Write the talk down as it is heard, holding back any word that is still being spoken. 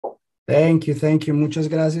Thank you. Muchas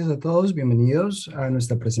gracias a todos. Bienvenidos a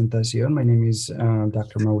nuestra presentación. My name is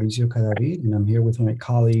Dr. Mauricio Cadavid, and I'm here with my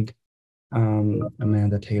colleague,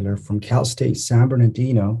 Amanda Taylor from Cal State San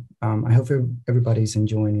Bernardino. I hope everybody's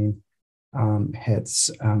enjoying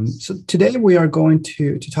HEADS. So today we are going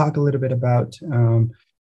to talk a little bit about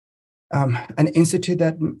an institute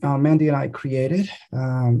that Mandy and I created.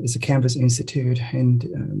 It's a Canvas Institute,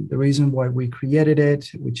 and the reason why we created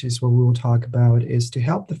it, which is what we will talk about, is to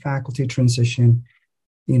help the faculty transition,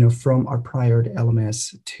 from our prior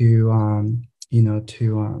LMS to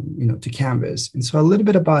to Canvas. And so a little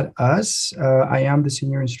bit about us. I am the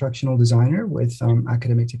senior instructional designer with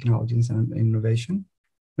Academic Technologies and Innovation.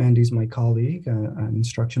 Mandy's my colleague, an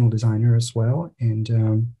instructional designer as well,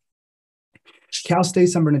 and Cal State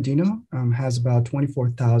San Bernardino has about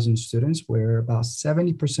 24,000 students, where about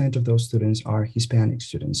 70% of those students are Hispanic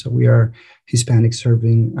students. So we are Hispanic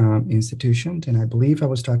serving institution. And I believe I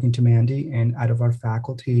was talking to Mandy, and out of our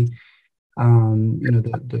faculty,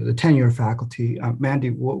 the tenure faculty,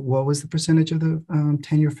 Mandy, what was the percentage of the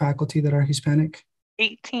tenure faculty that are Hispanic?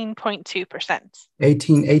 18.2%.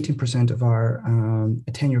 18% of our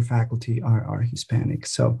tenure faculty are Hispanic.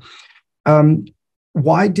 So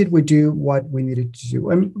why did we do what we needed to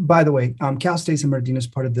do? And by the way, Cal State San Bernardino is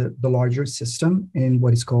part of the larger system in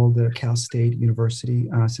what is called the Cal State University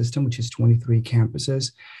system, which is 23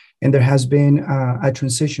 campuses. And there has been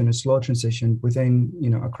a slow transition within,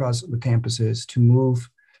 across the campuses to move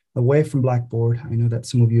away from Blackboard. I know that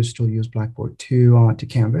some of you still use Blackboard to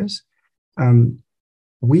Canvas.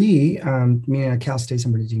 Me and Cal State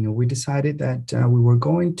San Bernardino, we decided that we were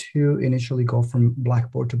going to initially go from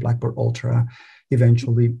Blackboard to Blackboard Ultra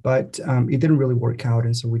eventually, but it didn't really work out.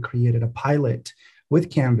 And so we created a pilot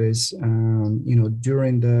with Canvas,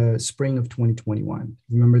 during the spring of 2021.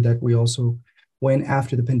 Remember that we also went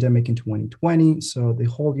after the pandemic in 2020. So the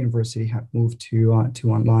whole university had moved to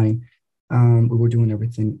online. We were doing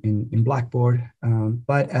everything in Blackboard,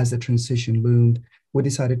 but as the transition loomed, we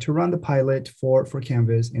decided to run the pilot for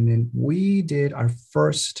Canvas. And then we did our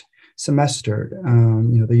first semester.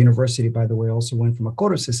 The university, by the way, also went from a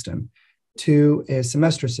quota system to a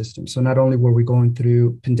semester system. So not only were we going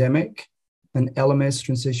through pandemic, an LMS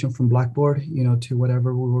transition from Blackboard, to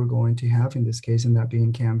whatever we were going to have in this case, and that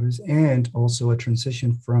being Canvas, and also a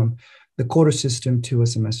transition from the quota system to a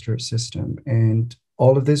semester system. And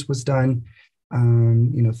all of this was done,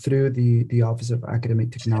 through the Office of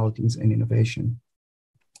Academic Technologies and Innovation,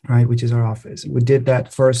 right, which is our office. We did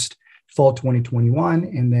that first fall 2021,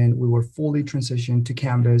 and then we were fully transitioned to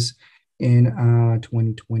Canvas in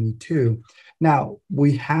 2022. Now,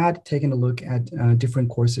 we had taken a look at different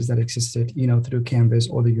courses that existed, through Canvas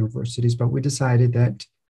or the universities, but we decided that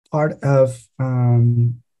part of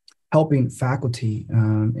helping faculty,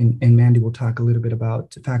 and Mandy will talk a little bit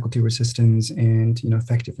about faculty resistance and,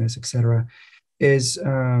 effectiveness, et cetera, is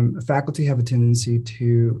faculty have a tendency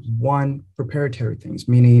to, one, proprietary things,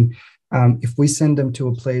 meaning if we send them to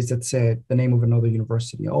a place that said the name of another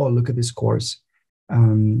university, oh, look at this course,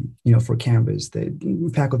 for Canvas,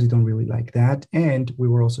 the faculty don't really like that. And we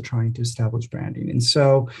were also trying to establish branding. And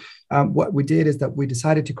so what we did is that we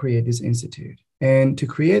decided to create this institute. And to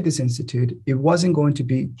create this institute, it wasn't going to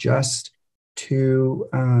be just to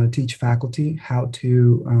teach faculty how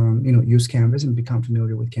to, use Canvas and become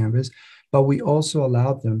familiar with Canvas, but we also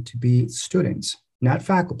allowed them to be students, not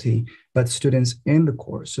faculty, but students in the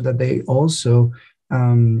course, so that they also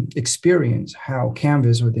experience how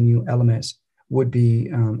Canvas or the new LMS would be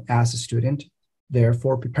as a student,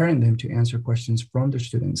 therefore preparing them to answer questions from their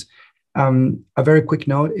students. A very quick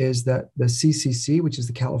note is that the CCC, which is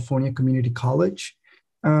the California Community College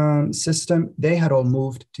system, they had all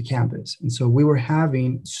moved to Canvas. And so we were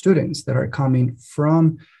having students that are coming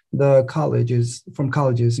from colleges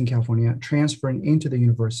in California, transferring into the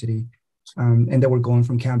university, and they were going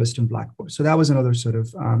from Canvas to Blackboard. So that was another sort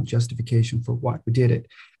of justification for why we did it.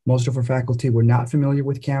 Most of our faculty were not familiar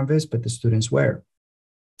with Canvas, but the students were.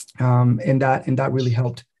 And that really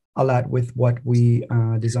helped a lot with what we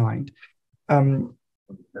designed.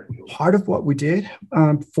 Part of what we did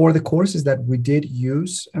for the course is that we did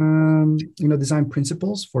use, design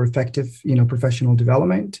principles for effective, professional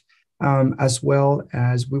development, as well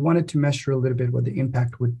as we wanted to measure a little bit what the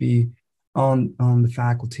impact would be on the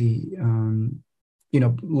faculty,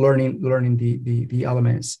 learning the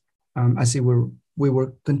elements. I see we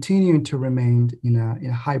were continuing to remain in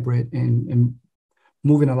a hybrid and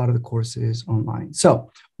moving a lot of the courses online.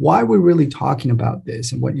 So why we're really talking about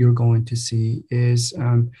this and what you're going to see is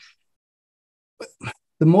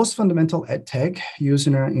the most fundamental ed tech used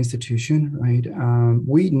in our institution, right?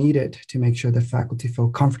 We needed to make sure that faculty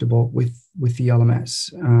felt comfortable with the LMS.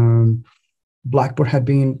 Blackboard had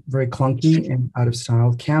been very clunky and out of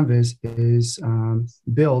style. Canvas is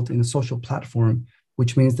built in a social platform,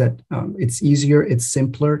 which means that it's easier, it's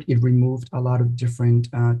simpler. It removed a lot of different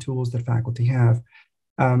tools that faculty have.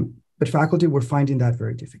 But faculty were finding that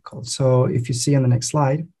very difficult. So if you see on the next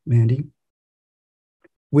slide, Mandy,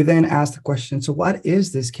 we then asked the question, so what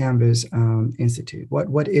is this Canvas Institute?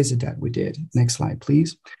 What is it that we did? Next slide,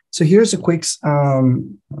 please. So here's a quick,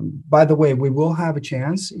 by the way, we will have a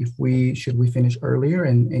chance should we finish earlier,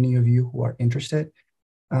 and any of you who are interested,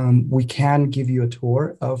 we can give you a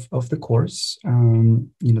tour of the course.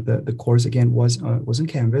 The course again was in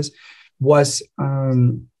Canvas.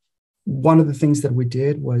 One of the things that we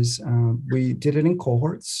did was we did it in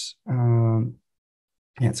cohorts.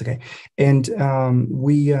 Yeah, it's okay. And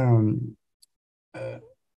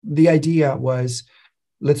the idea was,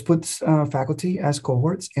 let's put faculty as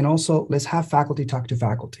cohorts, and also let's have faculty talk to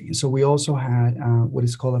faculty. And so we also had what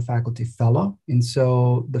is called a faculty fellow. And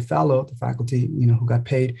so the faculty, who got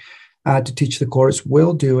paid to teach the course,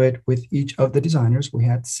 will do it with each of the designers. We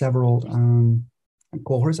had several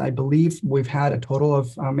cohorts. I believe we've had a total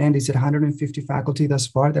of, Mandy, is it 150 faculty thus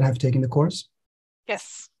far that have taken the course?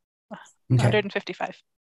 Yes. Okay. 155.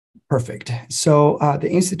 Perfect. So the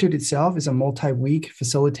Institute itself is a multi-week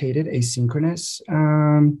facilitated asynchronous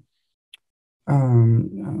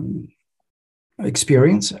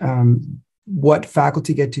experience. What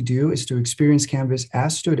faculty get to do is to experience Canvas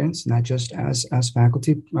as students, not just as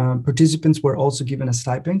faculty. Participants were also given a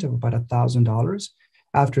stipend of about $1,000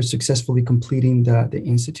 after successfully completing the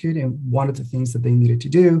Institute. And one of the things that they needed to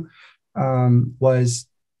do was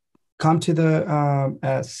come to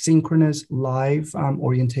the synchronous live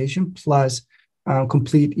orientation, plus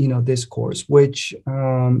complete, this course, which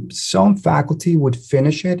some faculty would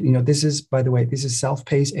finish it. This is, by the way, this is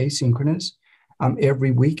self-paced asynchronous. Every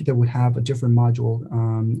week they would have a different module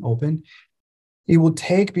open. It will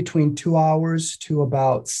take between 2 hours to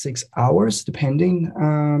about 6 hours, depending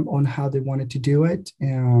on how they wanted to do it.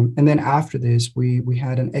 And then after this, we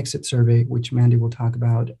had an exit survey, which Mandy will talk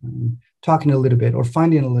about, talking a little bit or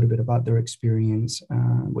finding a little bit about their experience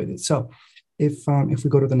with it. So if we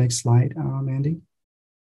go to the next slide, Mandy.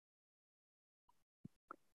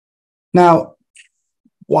 Now,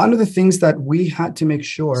 one of the things that we had to make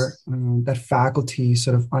sure that faculty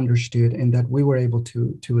sort of understood and that we were able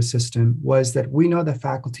to assist them was that we know that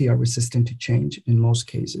faculty are resistant to change in most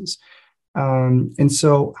cases. And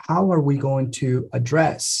so how are we going to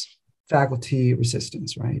address faculty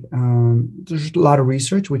resistance, right? There's a lot of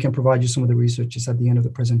research. We can provide you some of the research just at the end of the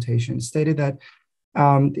presentation. It stated that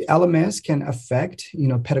the LMS can affect,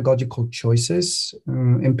 pedagogical choices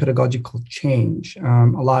and pedagogical change.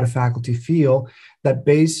 A lot of faculty feel that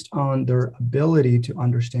based on their ability to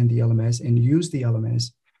understand the LMS and use the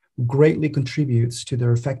LMS greatly contributes to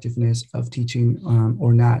their effectiveness of teaching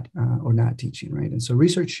or not teaching, right? And so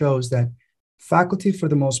research shows that faculty, for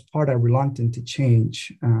the most part, are reluctant to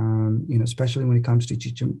change, especially when it comes to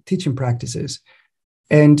teaching practices.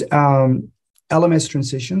 And LMS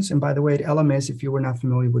transitions, and by the way, LMS, if you were not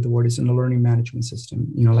familiar with the word, is in the learning management system,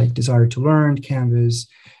 like Desire to Learn, Canvas,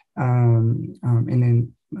 and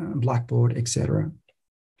then Blackboard, etc.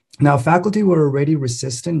 Now, faculty were already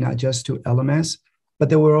resistant, not just to LMS, but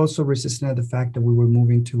they were also resistant to the fact that we were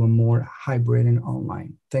moving to a more hybrid and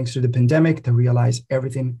online. Thanks to the pandemic, they realized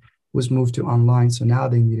everything was moved to online. So now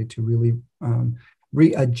they needed to really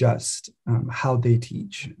readjust how they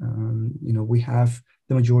teach. We have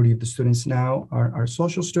the majority of the students now are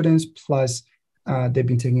social students, plus they've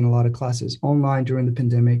been taking a lot of classes online during the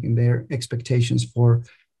pandemic, and their expectations for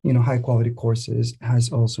high quality courses has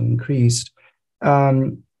also increased.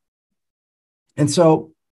 And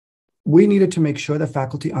so we needed to make sure that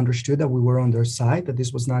faculty understood that we were on their side, that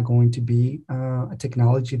this was not going to be a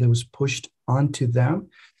technology that was pushed onto them,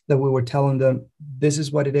 that we were telling them, this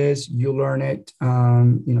is what it is, you learn it,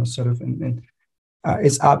 and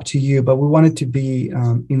it's up to you. But we wanted to be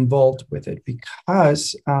involved with it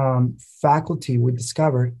because faculty, we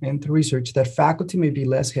discovered and through research that faculty may be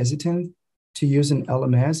less hesitant to use an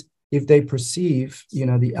LMS if they perceive,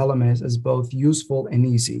 the LMS as both useful and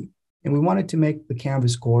easy. And we wanted to make the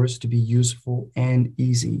Canvas course to be useful and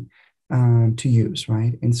easy to use,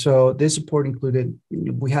 right? And so this support included,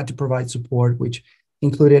 we had to provide support, which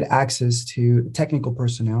included access to technical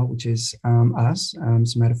personnel, which is us.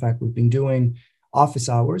 As a matter of fact, we've been doing office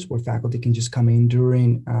hours where faculty can just come in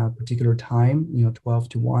during a particular time, 12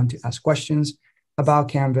 to 1, to ask questions about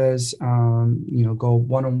Canvas, go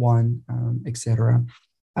one-on-one, et cetera.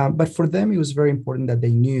 But for them, it was very important that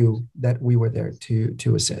they knew that we were there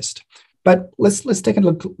to assist. But let's take a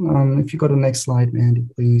look. If you go to the next slide, Mandy,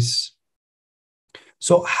 please.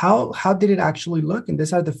 So how did it actually look? And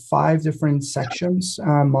these are the 5 different sections,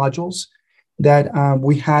 modules that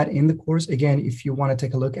we had in the course. Again, if you want to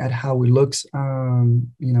take a look at how it looks,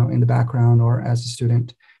 in the background or as a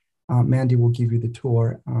student, Mandy will give you the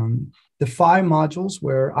tour. The 5 modules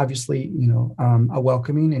were obviously, a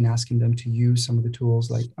welcoming and asking them to use some of the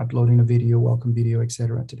tools like uploading a video, welcome video,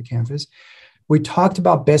 etc., to the Canvas. We talked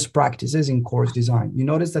about best practices in course design. You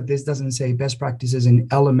notice that this doesn't say best practices in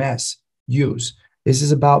LMS use. This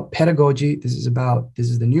is about pedagogy. This is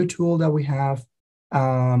the new tool that we have.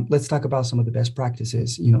 Let's talk about some of the best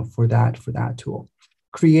practices, for that tool.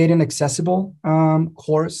 Create an accessible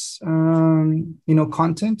course,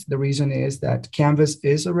 content. The reason is that Canvas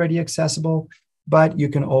is already accessible, but you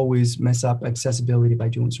can always mess up accessibility by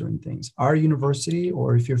doing certain things. Our university,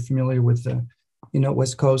 or if you're familiar with the,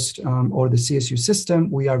 West Coast or the CSU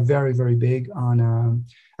system, we are very, very big on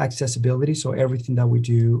accessibility. So everything that we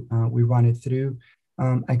do, we run it through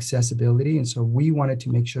accessibility. And so we wanted to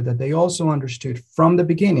make sure that they also understood from the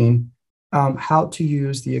beginning how to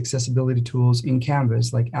use the accessibility tools in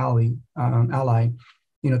Canvas, like Ally,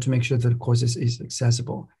 to make sure that the course is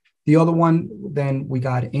accessible. The other one, then we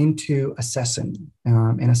got into assessing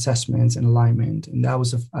and assessments and alignment, and that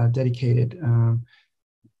was a dedicated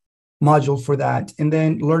module for that. And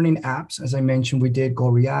then learning apps, as I mentioned, we did Go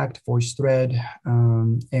React, VoiceThread,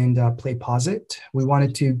 and PlayPosit. We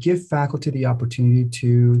wanted to give faculty the opportunity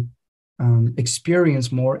to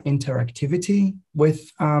experience more interactivity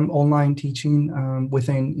with online teaching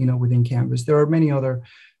within Canvas. There are many other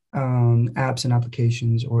apps and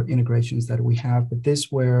applications or integrations that we have, but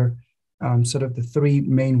these were sort of the 3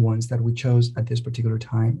 main ones that we chose at this particular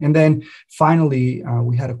time. And then finally,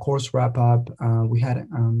 we had a course wrap up. We had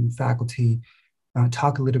faculty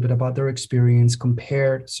talk a little bit about their experience,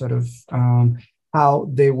 compared sort of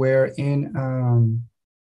how they were in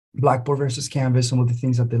Blackboard versus Canvas, some of the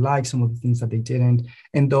things that they liked, some of the things that they didn't,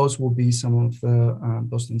 and those will be some of the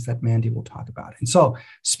those things that Mandy will talk about. And so,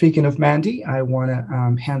 speaking of Mandy, I want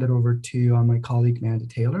to hand it over to my colleague Mandy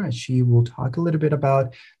Taylor, and she will talk a little bit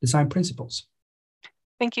about design principles.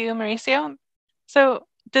 Thank you, Mauricio. So,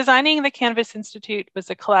 designing the Canvas Institute was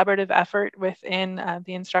a collaborative effort within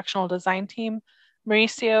the instructional design team.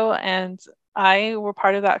 Mauricio and I were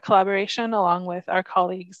part of that collaboration, along with our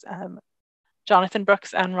colleagues Jonathan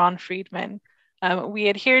Brooks and Ron Friedman. We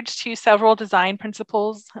adhered to several design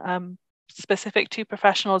principles specific to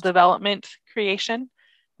professional development creation.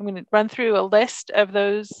 I'm going to run through a list of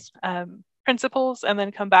those principles and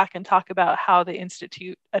then come back and talk about how the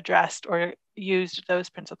Institute addressed or used those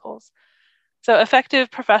principles. So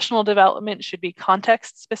effective professional development should be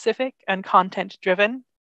context specific and content driven,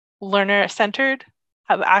 learner centered,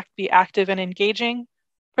 be active and engaging,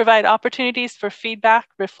 provide opportunities for feedback,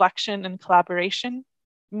 reflection, and collaboration,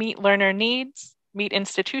 meet learner needs, meet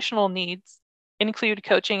institutional needs, include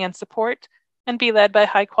coaching and support, and be led by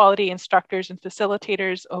high-quality instructors and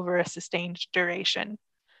facilitators over a sustained duration.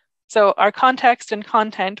 So our context and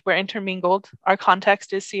content were intermingled. Our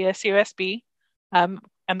context is CSUSB, and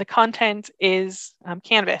the content is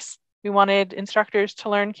Canvas. We wanted instructors to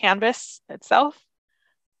learn Canvas itself.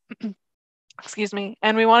 Excuse me,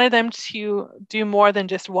 and we wanted them to do more than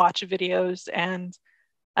just watch videos and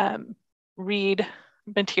read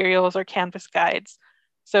materials or Canvas guides.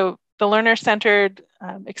 So the learner-centered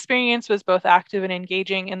experience was both active and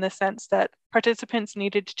engaging in the sense that participants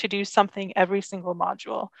needed to do something every single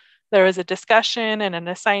module. There was a discussion and an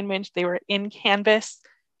assignment. They were in Canvas,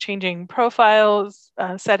 changing profiles,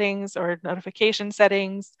 settings, or notification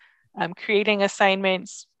settings, creating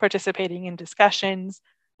assignments, participating in discussions,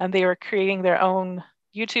 and they were creating their own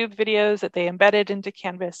YouTube videos that they embedded into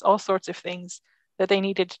Canvas, all sorts of things that they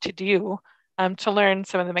needed to do to learn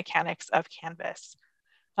some of the mechanics of Canvas.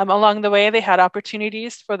 Along the way, they had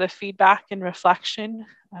opportunities for the feedback and reflection,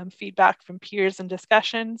 feedback from peers and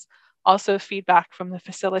discussions, also feedback from the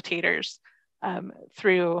facilitators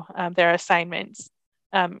through their assignments.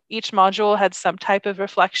 Each module had some type of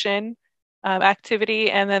reflection activity,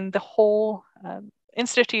 and then the whole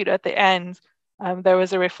institute at the end, there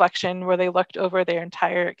was a reflection where they looked over their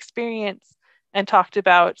entire experience and talked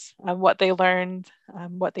about what they learned,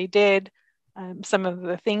 what they did, some of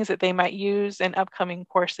the things that they might use in upcoming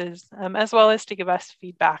courses, as well as to give us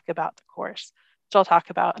feedback about the course, which I'll talk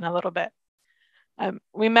about in a little bit.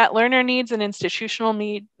 We met learner needs and institutional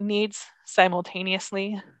needs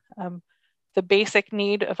simultaneously. The basic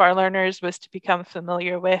need of our learners was to become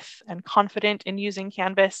familiar with and confident in using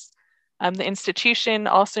Canvas. The institution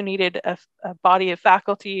also needed a body of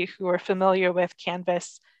faculty who were familiar with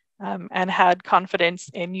Canvas and had confidence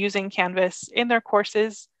in using Canvas in their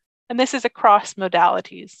courses. And this is across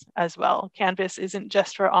modalities as well. Canvas isn't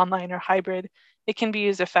just for online or hybrid. It can be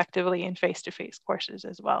used effectively in face-to-face courses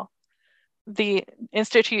as well. The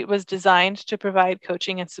Institute was designed to provide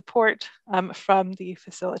coaching and support from the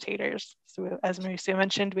facilitators. So as Mauricio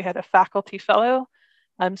mentioned, we had a faculty fellow.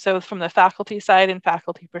 So from the faculty side and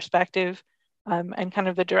faculty perspective and kind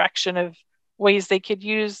of the direction of ways they could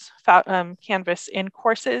use Canvas in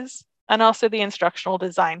courses, and also the instructional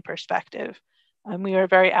design perspective. We were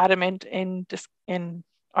very adamant in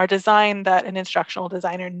our design that an instructional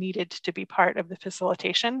designer needed to be part of the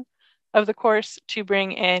facilitation of the course to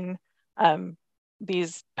bring in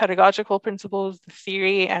these pedagogical principles, the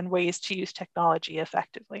theory, and ways to use technology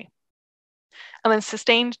effectively. And then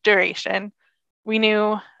sustained duration. We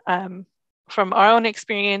knew from our own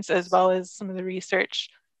experience, as well as some of the research,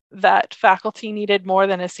 that faculty needed more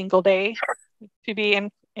than a single day to be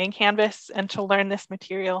in Canvas and to learn this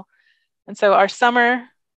material. And so our summer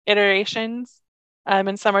iterations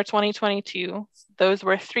in summer 2022, those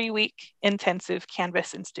were 3-week intensive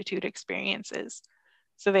Canvas Institute experiences.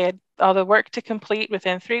 So they had all the work to complete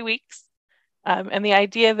within 3 weeks. And the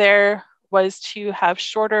idea there was to have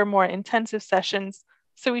shorter, more intensive sessions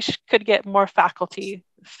so we could get more faculty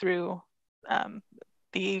through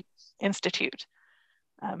the Institute.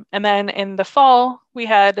 And then in the fall, we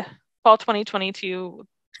had fall 2022,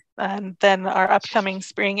 and then our upcoming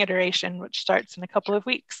spring iteration, which starts in a couple of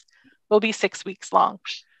weeks, will be 6 weeks long,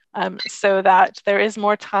 so that there is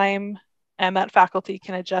more time and that faculty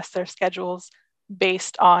can adjust their schedules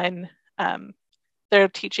based on their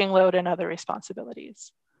teaching load and other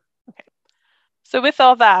responsibilities. Okay, so with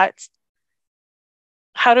all that,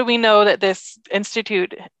 how do we know that this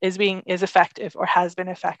institute is effective or has been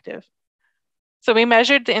effective? So we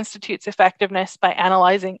measured the Institute's effectiveness by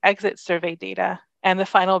analyzing exit survey data and the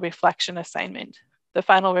final reflection assignment. The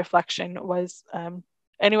final reflection was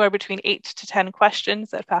anywhere between 8 to 10 questions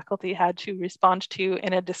that faculty had to respond to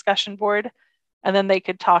in a discussion board, and then they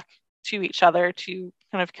could talk to each other to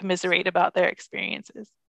kind of commiserate about their experiences.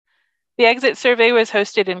 The exit survey was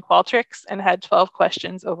hosted in Qualtrics and had 12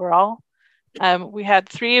 questions overall. We had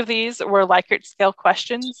 3 of these were Likert scale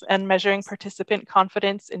questions and measuring participant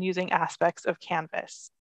confidence in using aspects of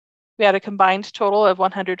Canvas. We had a combined total of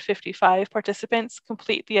 155 participants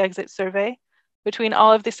complete the exit survey between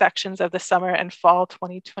all of the sections of the summer and fall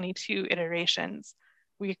 2022 iterations.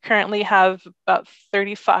 We currently have about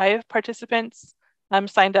 35 participants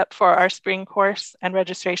signed up for our spring course, and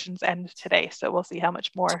registrations end today. So we'll see how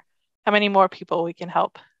many more people we can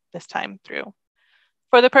help this time through.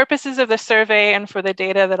 For the purposes of the survey and for the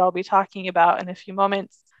data that I'll be talking about in a few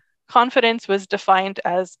moments, confidence was defined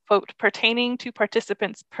as, quote, pertaining to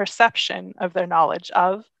participants' perception of their knowledge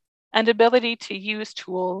of and ability to use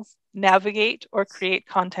tools, navigate, or create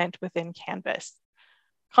content within Canvas.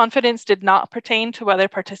 Confidence did not pertain to whether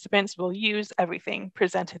participants will use everything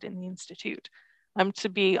presented in the Institute. To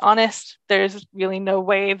be honest, there's really no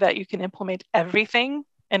way that you can implement everything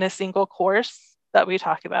in a single course that we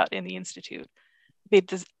talk about in the Institute.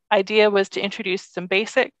 The idea was to introduce some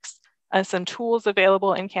basics and some tools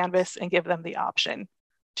available in Canvas and give them the option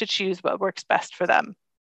to choose what works best for them.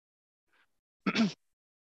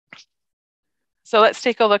 So let's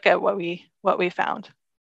take a look at what we found.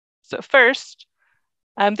 So first,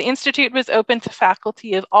 the Institute was open to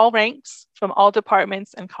faculty of all ranks from all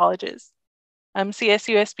departments and colleges.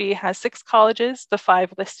 CSUSB has 6 colleges, the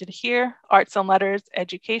 5 listed here: Arts and Letters,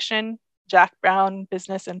 Education, Jack Brown,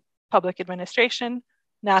 Business and Public Administration,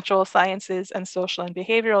 Natural Sciences, and Social and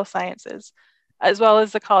Behavioral Sciences, as well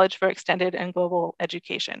as the College for Extended and Global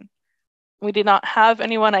Education. We did not have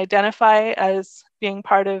anyone identify as being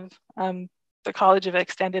part of the College of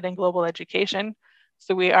Extended and Global Education,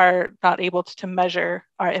 so we are not able to measure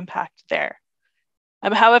our impact there.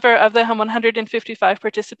 However, of the 155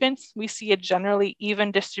 participants, we see a generally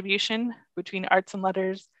even distribution between Arts and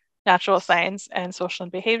Letters, Natural Science, and Social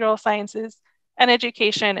and Behavioral Sciences, and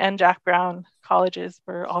Education and Jack Brown colleges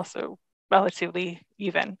were also relatively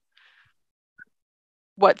even.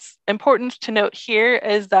 What's important to note here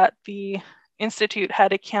is that the Institute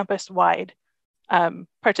had a campus-wide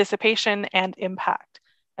participation and impact.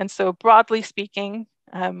 And so broadly speaking,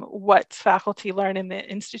 what faculty learn in the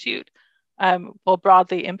Institute will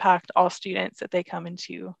broadly impact all students that they come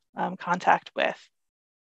into contact with.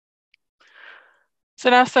 So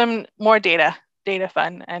now some more data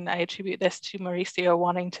fun, and I attribute this to Mauricio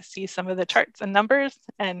wanting to see some of the charts and numbers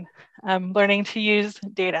and learning to use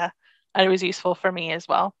data. And it was useful for me as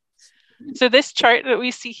well. So this chart that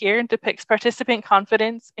we see here depicts participant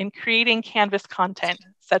confidence in creating Canvas content,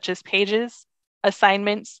 such as pages,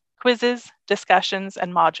 assignments, quizzes, discussions,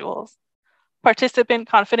 and modules. Participant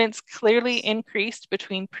confidence clearly increased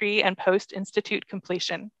between pre and post-institute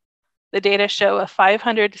completion. The data show a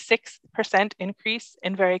 506% increase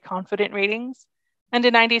in very confident ratings and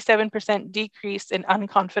a 97% decrease in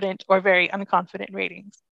unconfident or very unconfident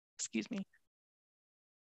ratings. Excuse me.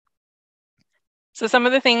 So some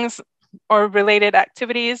of the things or related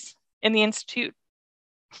activities in the Institute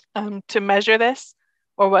to measure this,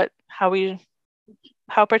 or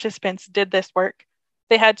how participants did this work.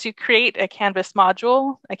 They had to create a Canvas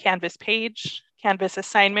module, a Canvas page, Canvas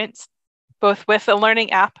assignments, both with a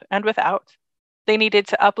learning app and without. They needed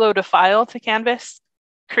to upload a file to Canvas,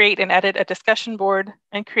 create and edit a discussion board,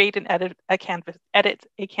 and create and edit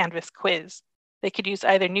a Canvas quiz. They could use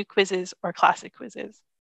either new quizzes or classic quizzes.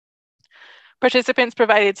 Participants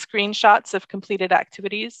provided screenshots of completed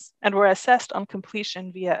activities and were assessed on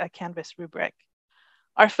completion via a Canvas rubric.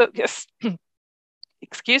 Our focus,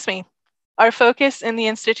 our focus in the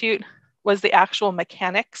Institute was the actual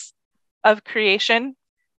mechanics of creation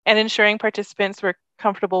and ensuring participants were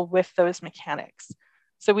comfortable with those mechanics.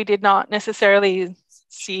 So we did not necessarily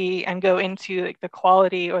see and go into the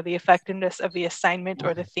quality or the effectiveness of the assignment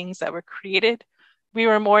or the things that were created. We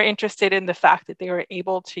were more interested in the fact that they were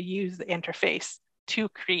able to use the interface to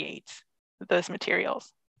create those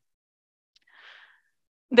materials.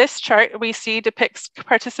 This chart we see depicts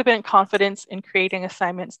participant confidence in creating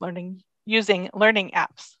assignments using learning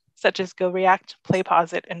apps, such as GoReact,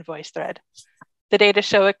 PlayPosit, and VoiceThread. The data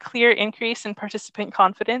show a clear increase in participant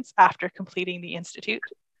confidence after completing the Institute.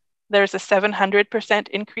 There's a 700%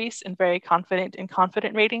 increase in very confident and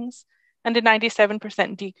confident ratings, and a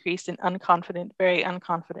 97% decrease in unconfident, very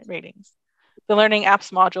unconfident ratings. The Learning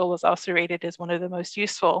Apps module was also rated as one of the most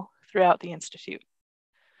useful throughout the Institute.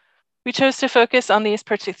 We chose to focus on these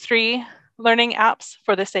three learning apps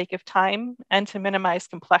for the sake of time and to minimize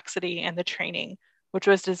complexity in the training, which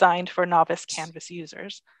was designed for novice Canvas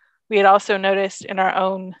users. We had also noticed in our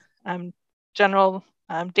own general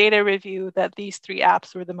data review that these three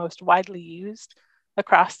apps were the most widely used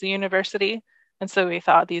across the university. And so we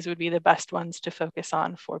thought these would be the best ones to focus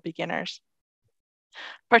on for beginners.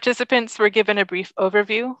 Participants were given a brief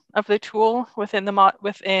overview of the tool within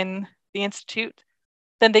the Institute.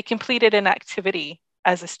 Then they completed an activity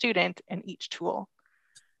as a student in each tool.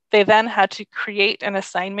 They then had to create an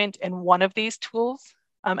assignment in one of these tools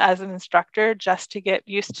as an instructor, just to get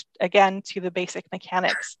used again to the basic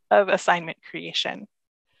mechanics of assignment creation.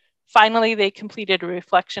 Finally, they completed a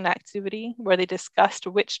reflection activity where they discussed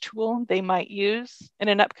which tool they might use in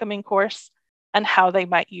an upcoming course and how they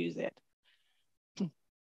might use it.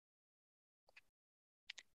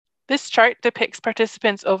 This chart depicts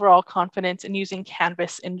participants' overall confidence in using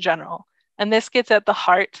Canvas in general, and this gets at the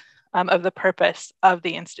heart of the purpose of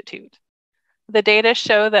the Institute. The data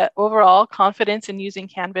show that overall confidence in using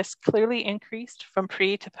Canvas clearly increased from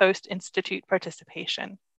pre to post-Institute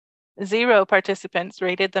participation. 0 participants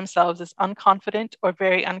rated themselves as unconfident or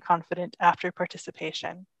very unconfident after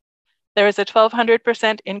participation. There is a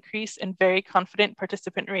 1,200% increase in very confident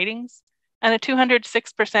participant ratings and a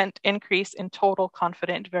 206% increase in total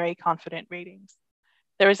confident, very confident ratings.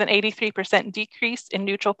 There is an 83% decrease in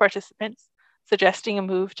neutral participants, suggesting a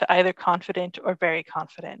move to either confident or very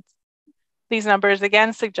confident. These numbers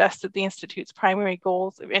again suggest that the Institute's primary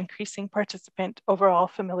goals of increasing participant overall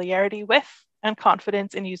familiarity with and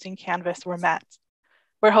confidence in using Canvas were met.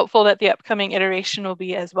 We're hopeful that the upcoming iteration will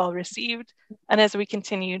be as well received, and as we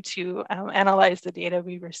continue to analyze the data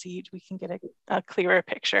we received, we can get a clearer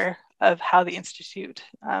picture of how the Institute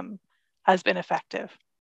has been effective.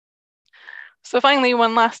 So finally,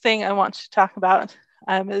 one last thing I want to talk about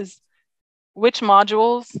is which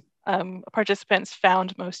modules participants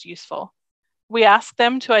found most useful. We asked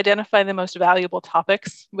them to identify the most valuable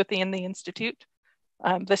topics within the Institute.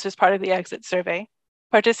 This is part of the exit survey.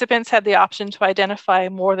 Participants had the option to identify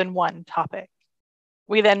more than one topic.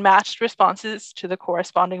 We then matched responses to the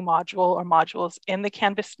corresponding module or modules in the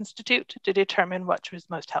Canvas Institute to determine which was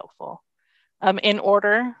most helpful. In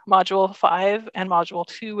order, Module 5 and Module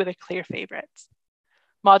 2 were the clear favorites.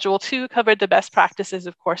 Module 2 covered the best practices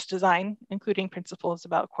of course design, including principles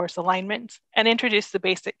about course alignment, and introduced the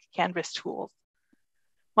basic Canvas tools.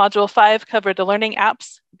 Module 5 covered the learning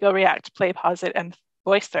apps, GoReact, PlayPosit, and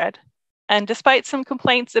VoiceThread. And despite some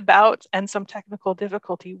complaints about and some technical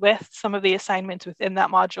difficulty with some of the assignments within that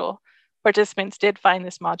module, participants did find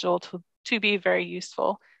this module to be very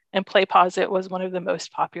useful, and PlayPosit was one of the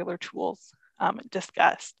most popular tools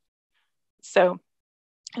discussed. So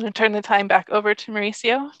I'm going to turn the time back over to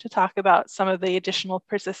Mauricio to talk about some of the additional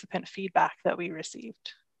participant feedback that we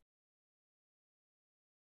received.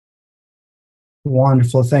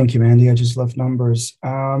 Wonderful. Thank you, Mandy. I just love numbers.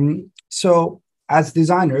 So as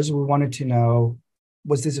designers, we wanted to know,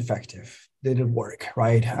 was this effective? Did it work,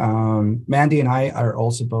 right? Mandy and I are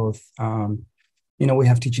also both, we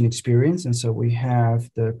have teaching experience. And so we have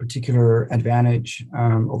the particular advantage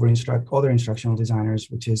over other instructional designers,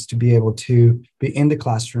 which is to be able to be in the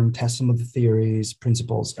classroom, test some of the theories,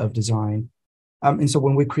 principles of design. And so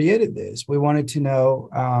when we created this, we wanted to know,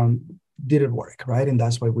 did it work, right? And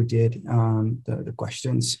that's why we did the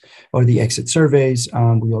questions or the exit surveys.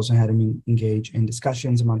 We also had them engage in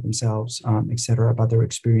discussions among themselves, et cetera, about their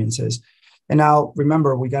experiences. And now,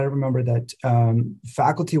 remember, we got to remember that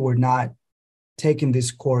faculty were not taking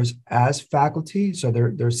this course as faculty. So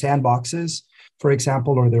they're sandboxes, for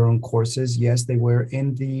example, or their own courses. Yes, they were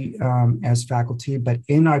in the as faculty, but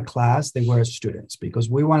in our class, they were as students because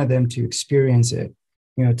we wanted them to experience it,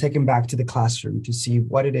 take them back to the classroom to see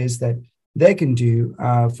what it is that they can do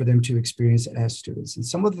for them to experience it as students. And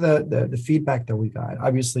some of the feedback that we got,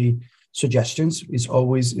 obviously, suggestions is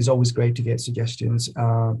always great to get suggestions,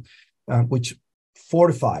 which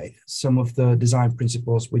fortified some of the design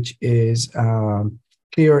principles, which is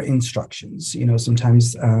clear instructions.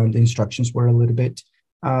 Sometimes the instructions were a little bit,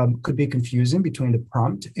 could be confusing between the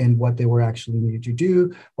prompt and what they were actually needed to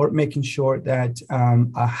do, or making sure that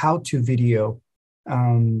a how-to video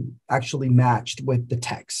actually matched with the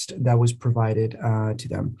text that was provided to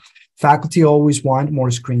them. Faculty always want more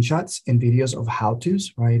screenshots and videos of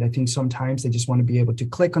how-tos, right? I think sometimes they just want to be able to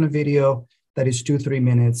click on a video that is 2-3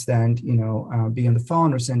 minutes, then be on the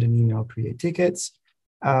phone or send an email, create tickets.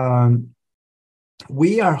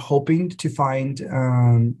 We are hoping to find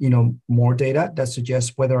more data that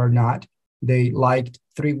suggests whether or not they liked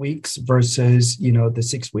 3 weeks versus the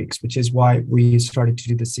 6 weeks, which is why we started to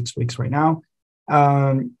do the 6 weeks right now.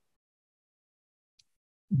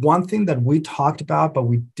 One thing that we talked about, but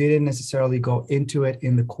we didn't necessarily go into it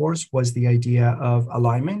in the course, was the idea of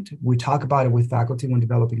alignment. We talk about it with faculty when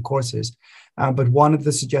developing courses, but one of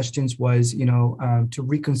the suggestions was, to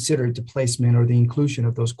reconsider the placement or the inclusion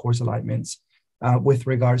of those course alignments with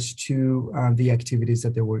regards to the activities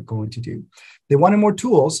that they were going to do. They wanted more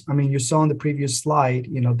tools. I mean, you saw on the previous slide,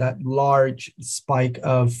 that large spike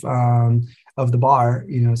of the bar,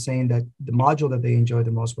 saying that the module that they enjoy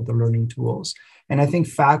the most were the learning tools. And I think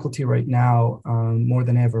faculty right now, more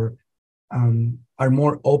than ever, are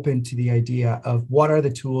more open to the idea of what are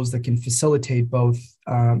the tools that can facilitate both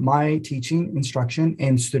my teaching, instruction,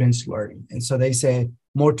 and students' learning. And so they say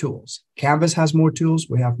more tools. Canvas has more tools.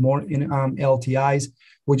 We have more in LTIs.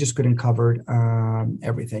 We just couldn't cover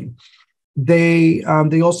everything. They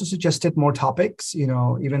also suggested more topics,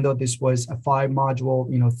 even though this was a 5-module,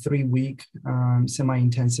 3-week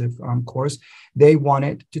semi-intensive course. They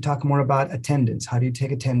wanted to talk more about attendance. How do you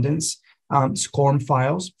take attendance? SCORM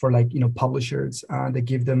files for publishers that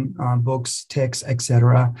give them books, texts,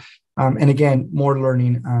 etc. And again, more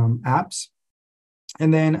learning apps.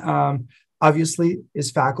 And then obviously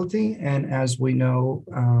is faculty. And as we know,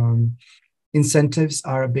 incentives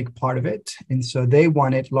are a big part of it. And so they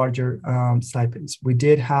wanted larger stipends. We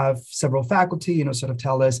did have several faculty, sort of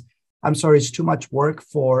tell us, I'm sorry, it's too much work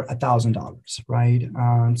for $1,000,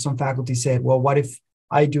 right? Some faculty said, well, what if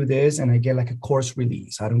I do this and I get like a course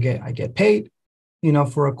release? I get paid,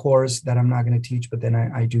 for a course that I'm not going to teach, but then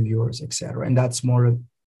I do yours, et cetera. And that's more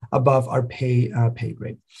above our pay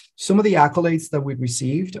grade. Some of the accolades that we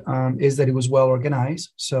received is that it was well organized.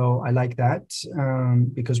 So I like that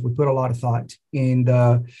because we put a lot of thought in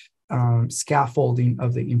the scaffolding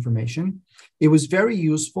of the information. It was very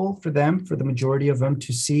useful for them, for the majority of them,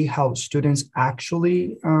 to see how students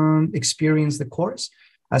actually experience the course.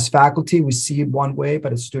 As faculty, we see it one way,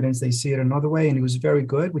 but as students, they see it another way. And it was very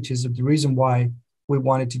good, which is the reason why we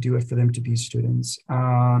wanted to do it for them to be students.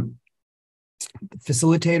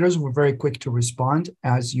 Facilitators were very quick to respond.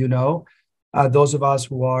 As you know, those of us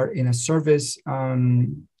who are in a service,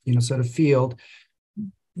 sort of field,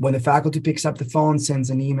 when the faculty picks up the phone, sends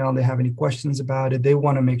an email, they have any questions about it, they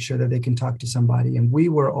want to make sure that they can talk to somebody. And we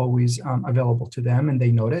were always available to them, and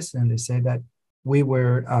they noticed, and they said that we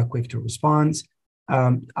were quick to respond.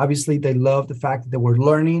 Obviously, they loved the fact that they were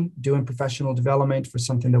learning, doing professional development for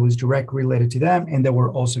something that was directly related to them, and they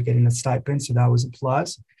were also getting a stipend, so that was a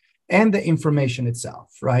plus. And the information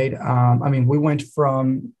itself, right? We went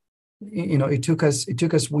from, it took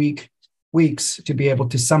us weeks to be able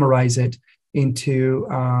to summarize it into,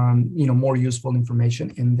 more useful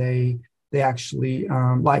information, and they actually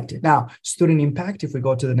liked it. Now, student impact, if we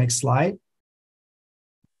go to the next slide.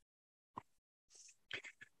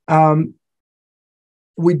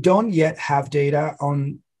 We don't yet have data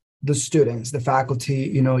on the students, the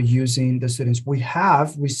faculty, using the students. We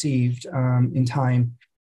have received in time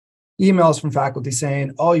emails from faculty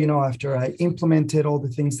saying, oh, after I implemented all the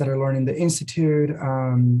things that I learned in the Institute,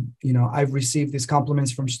 I've received these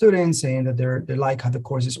compliments from students saying that they like how the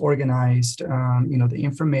course is organized, the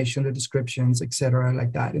information, the descriptions, et cetera,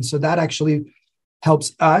 like that. And so that actually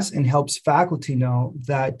helps us and helps faculty know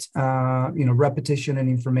that, repetition and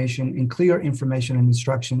information and clear information and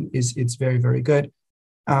instruction it's very, very good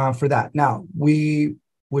for that. Now, we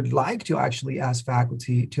would like to actually ask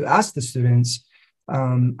faculty to ask the students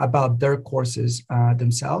about their courses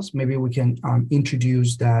themselves. Maybe we can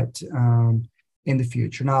introduce that in the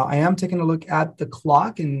future. Now, I am taking a look at the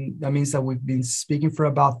clock, and that means that we've been speaking for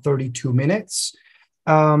about 32 minutes.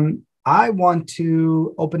 I want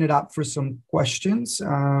to open it up for some questions.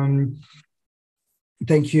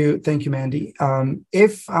 Thank you, Mandy.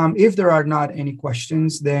 If there are not any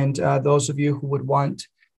questions, then those of you who would want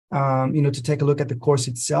to take a look at the course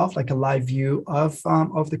itself, like a live view of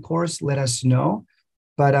the course, let us know.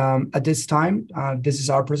 But at this time, this is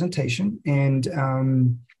our presentation. And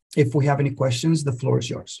if we have any questions, the floor is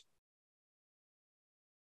yours.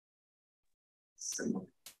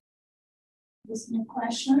 Is there a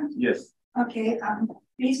question? Yes. Okay.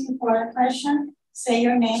 Please, before the question, say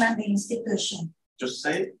your name and the institution. Just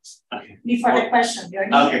say it? Okay. Before the question, your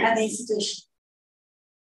name and the institution.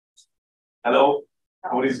 Hello.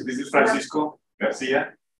 This is Francisco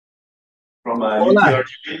Garcia from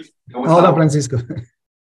UTRGB. Hola, Francisco.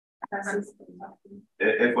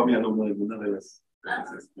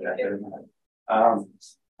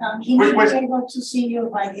 He might be able to see you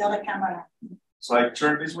by the other camera. So I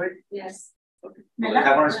turn this way? Yes. Okay. So the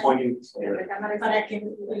camera is pointing.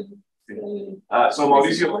 So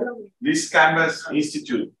Mauricio, this Canvas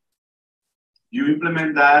Institute, you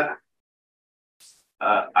implement that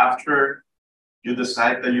after you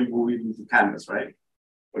decide that you move it into Canvas, right?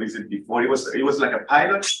 Or is it before? It was like a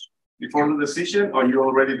pilot before the decision, or you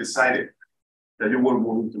already decided that you were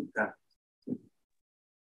moving to Canvas?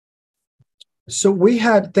 So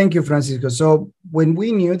thank you, Francisco. So when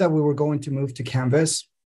we knew that we were going to move to Canvas,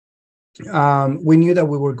 we knew that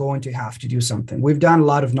we were going to have to do something. We've done a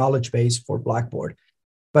lot of knowledge base for Blackboard,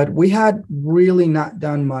 but we had really not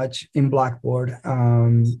done much in Blackboard,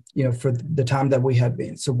 for the time that we had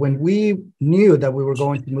been. So when we knew that we were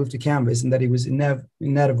going to move to Canvas and that it was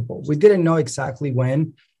inevitable, we didn't know exactly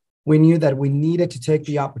when. We knew that we needed to take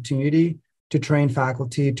the opportunity to train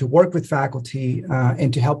faculty, to work with faculty,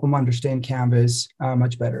 and to help them understand Canvas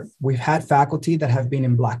much better. We've had faculty that have been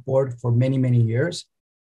in Blackboard for many, many years.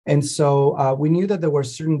 And so we knew that there were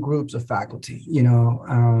certain groups of faculty,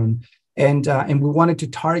 and we wanted to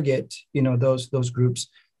target, those groups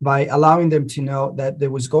by allowing them to know that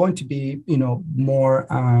there was going to be, more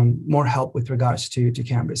help with regards to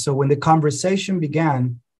Canvas. So when the conversation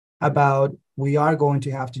began about we are going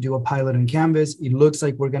to have to do a pilot on Canvas, it looks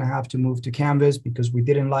like we're going to have to move to Canvas because we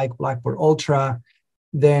didn't like Blackboard Ultra,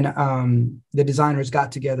 then the designers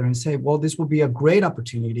got together and said, well, this will be a great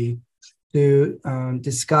opportunity to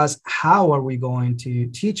discuss how are we going to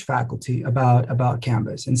teach faculty about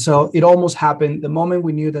Canvas. And so it almost happened the moment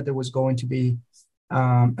we knew that there was going to be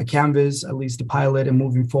a Canvas, at least a pilot, and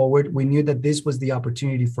moving forward, we knew that this was the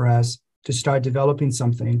opportunity for us to start developing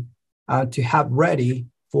something to have ready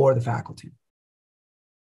for the faculty.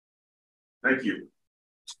 Thank you.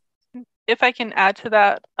 If I can add to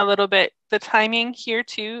that a little bit, the timing here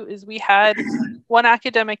too is we had one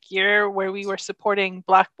academic year where we were supporting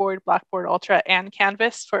Blackboard, Blackboard Ultra, and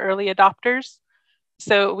Canvas for early adopters.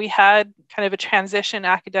 So we had kind of a transition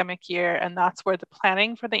academic year, and that's where the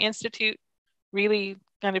planning for the Institute really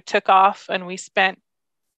kind of took off. And we spent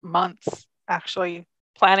months actually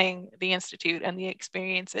planning the Institute and the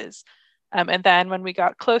experiences. And then when we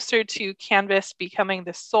got closer to Canvas becoming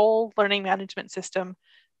the sole learning management system,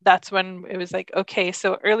 that's when it was like, okay,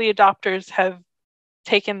 so early adopters have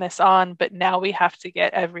taken this on, but now we have to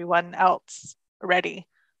get everyone else ready.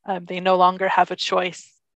 They no longer have a choice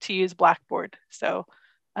to use Blackboard. So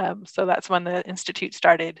that's when the Institute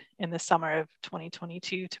started in the summer of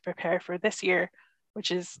 2022 to prepare for this year,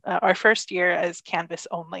 which is our first year as Canvas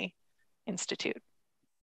only Institute.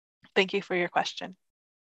 Thank you for your question.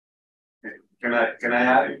 Can I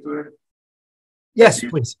add it to it? Yes,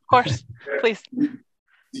 please. Of course, please.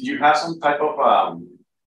 Did you have some type of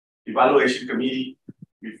evaluation committee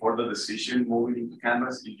before the decision moving into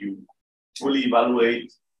Canvas? Did you fully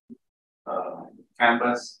evaluate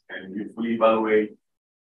Canvas and you fully evaluate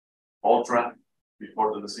Ultra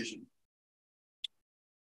before the decision?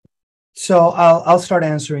 So I'll start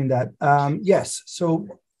answering that. Yes. So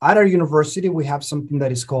at our university, we have something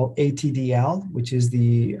that is called ATDL, which is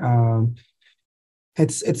the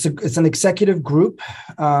it's an executive group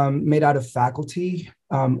made out of faculty.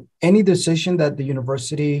 Any decision that the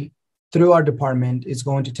university, through our department, is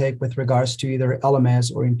going to take with regards to either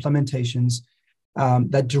LMS or implementations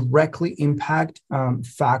that directly impact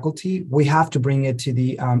faculty, we have to bring it to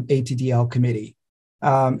the ATDL committee.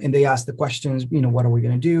 And they ask the questions, what are we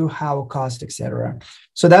going to do, how, cost, etc.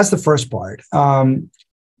 So that's the first part.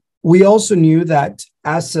 We also knew that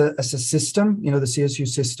as a system, the CSU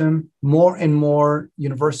system, more and more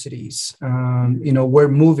universities, were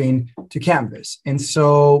moving to Canvas. And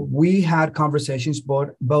so we had conversations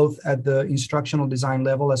both at the instructional design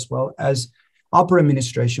level as well as upper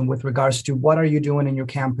administration with regards to what are you doing in your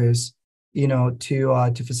campus,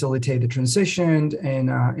 to facilitate the transition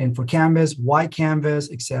and for Canvas, why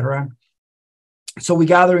Canvas, etc. So we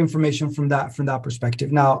gather information from that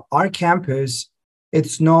perspective. Now, our campus,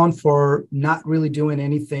 it's known for not really doing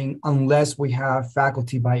anything unless we have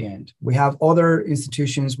faculty buy-in. We have other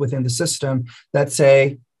institutions within the system that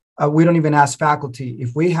say, we don't even ask faculty.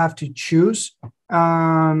 If we have to choose,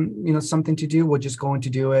 something to do, we're just going to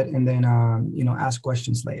do it and then, ask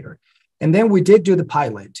questions later. And then we did do the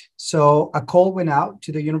pilot. So a call went out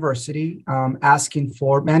to the university asking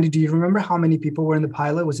for, Mandy, do you remember how many people were in the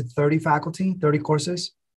pilot? Was it 30 faculty, 30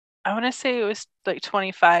 courses? I want to say it was like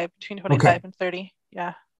 25, between 25 and 30.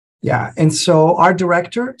 Yeah. Yeah. And so our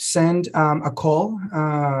director sent a call,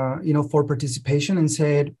 for participation and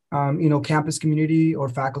said, campus community or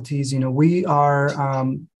faculties, we are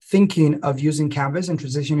thinking of using Canvas and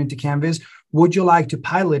transitioning to Canvas. Would you like to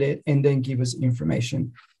pilot it and then give us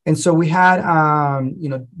information? And so we had,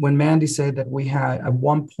 when Mandy said that we had at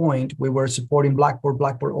one point, we were supporting Blackboard,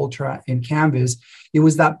 Blackboard Ultra, and Canvas, it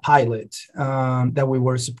was that pilot that we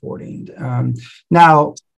were supporting.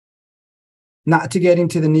 Now, not to get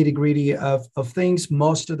into the nitty gritty of things,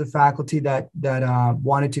 most of the faculty that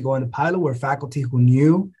wanted to go in the pilot were faculty who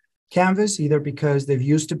knew Canvas, either because they've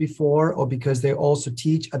used it before or because they also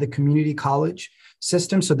teach at the community college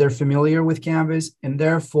system. So they're familiar with Canvas, and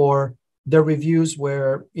therefore their reviews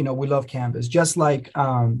were, we love Canvas. Just like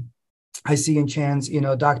I see in Chan's,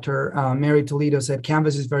 Dr. Mary Toledo said,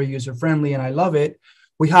 Canvas is very user-friendly and I love it.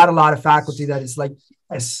 We had a lot of faculty that is like,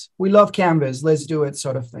 yes, we love Canvas, let's do it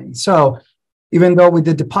sort of thing. So even though we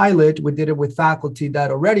did the pilot, we did it with faculty that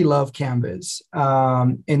already love Canvas.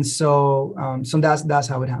 And so that's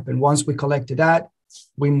how it happened. Once we collected that,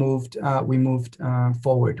 we moved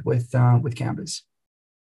forward with Canvas.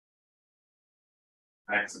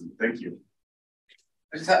 Excellent, thank you.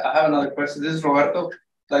 I have another question. This is Roberto.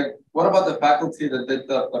 Like, what about the faculty that did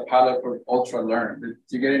the pilot for Ultra Learn? Did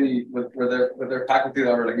you get any, were there faculty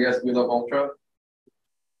that were like, yes, we love Ultra?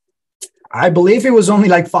 I believe it was only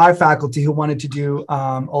like 5 faculty who wanted to do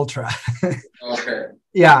Ultra. Okay.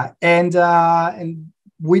 Yeah, and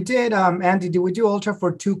we did. Andy, did we do Ultra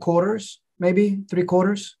for 2 quarters, maybe 3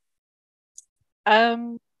 quarters?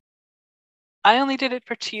 I only did it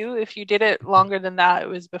for 2. If you did it longer than that, it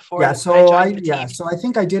was before. Yeah, so I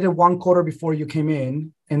think I did it 1 quarter before you came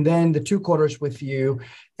in, and then the 2 quarters with you,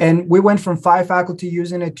 and we went from 5 faculty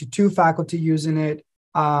using it to 2 faculty using it.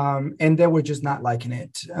 And they were just not liking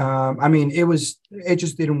it. It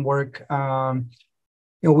just didn't work.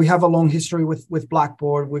 We have a long history with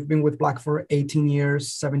Blackboard. We've been with Black for 18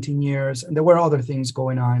 years, 17 years, and there were other things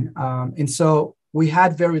going on. And so we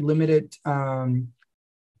had very limited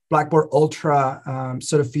Blackboard Ultra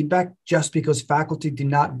sort of feedback, just because faculty did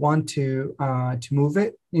not want to move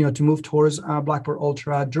it, to move towards Blackboard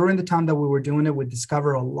Ultra. During the time that we were doing it, we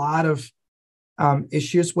discovered a lot of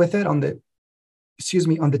issues with it on the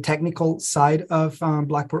technical side of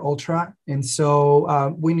Blackboard Ultra. And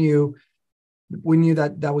so we knew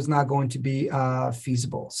that was not going to be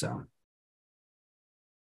feasible. So.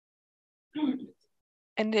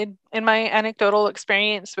 And in my anecdotal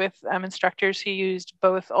experience with instructors who used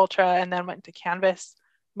both Ultra and then went to Canvas,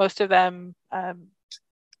 most of them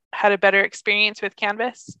had a better experience with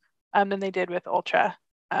Canvas than they did with Ultra.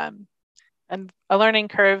 And a learning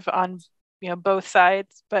curve on both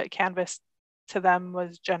sides, but Canvas to them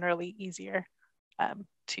was generally easier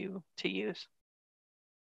to use.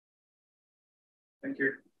 Thank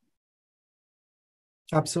you.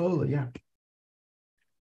 Absolutely, yeah.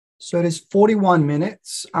 So it is 41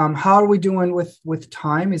 minutes. How are we doing with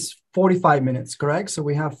time? It's 45 minutes, correct? So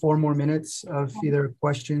we have 4 more minutes of either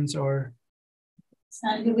questions or.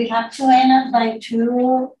 So do we have to end up by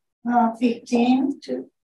 2:15?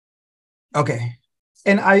 Okay.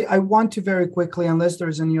 And I want to very quickly, unless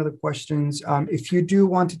there's any other questions, if you do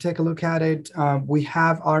want to take a look at it, we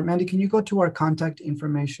have our, Mandy, can you go to our contact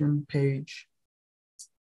information page?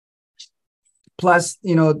 plus,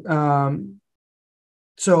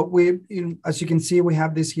 so as you can see, we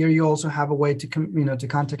have this here. You also have a way to to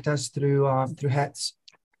contact us through HETS.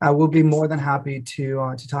 We'll be more than happy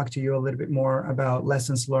to talk to you a little bit more about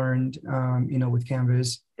lessons learned, with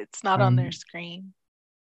Canvas. It's not on their screen,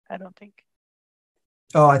 I don't think.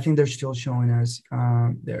 Oh, I think they're still showing us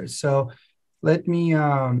there. So let me,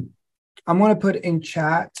 I'm going to put in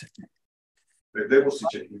chat.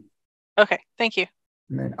 Okay, thank you.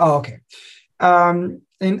 Okay.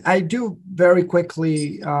 And I do very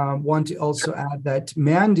quickly want to also add that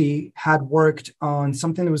Mandy had worked on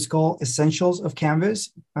something that was called Essentials of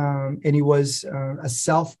Canvas. And it was a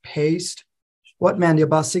self-paced, what, Mandy,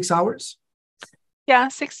 about 6 hours? Yeah,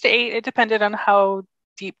 6 to 8. It depended on how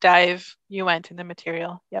deep dive you went in the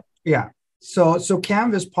material. Yep. Yeah. So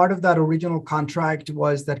Canvas, part of that original contract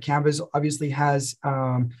was that Canvas obviously has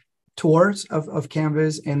tours of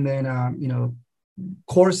Canvas, and then,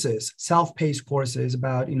 courses, self-paced courses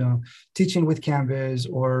about, teaching with Canvas,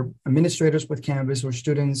 or administrators with Canvas, or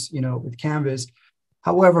students, with Canvas.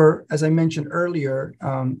 However, as I mentioned earlier,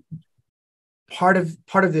 part of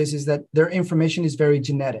this is that their information is very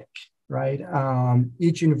genetic, right?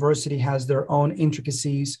 Each university has their own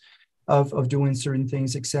intricacies of doing certain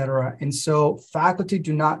things, et cetera. And so faculty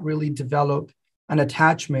do not really develop an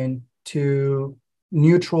attachment to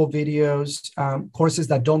neutral videos, courses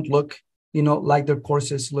that don't look, like their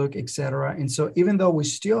courses look, et cetera. And so even though we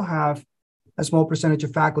still have a small percentage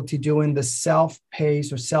of faculty doing the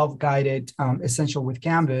self-paced or self-guided Essential with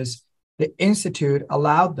Canvas, the Institute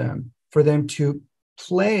allowed them for them to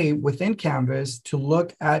play within Canvas to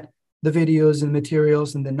look at the videos and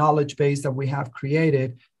materials and the knowledge base that we have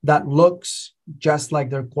created that looks just like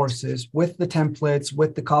their courses, with the templates,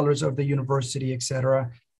 with the colors of the university, et cetera.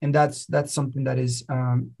 And that's something that is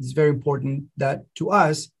very important that to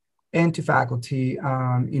us and to faculty,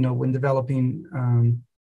 when developing,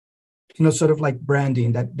 sort of like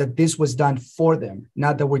branding, that this was done for them,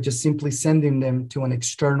 not that we're just simply sending them to an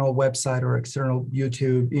external website or external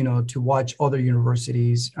YouTube, to watch other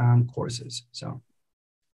universities' courses. So.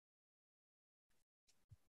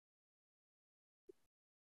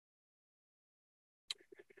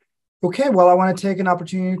 Okay, well, I want to take an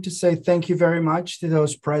opportunity to say thank you very much to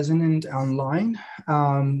those present and online.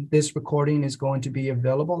 This recording is going to be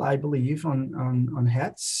available, I believe, on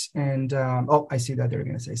HETS. And I see that they're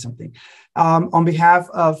going to say something. On behalf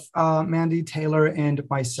of Mandy, Taylor, and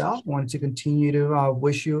myself, I want to continue to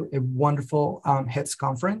wish you a wonderful HETS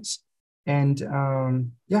conference. And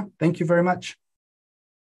yeah, thank you very much.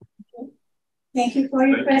 Thank you for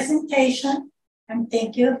your presentation, and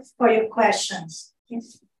thank you for your questions.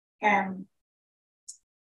 Yes.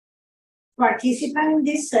 Participant in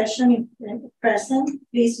this session, if present,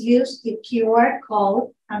 please use the QR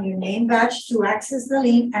code on your name badge to access the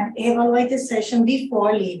link and evaluate the session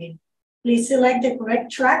before leaving. Please select the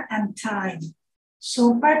correct track and time.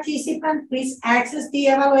 So participant, please access the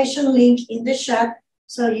evaluation link in the chat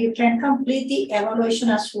so you can complete the evaluation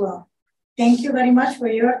as well. Thank you very much for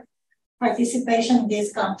your participation in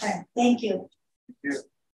this conference. Thank you. Thank you.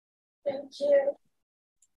 Thank you.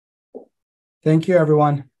 Thank you,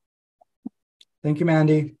 everyone. Thank you,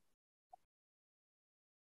 Mandy.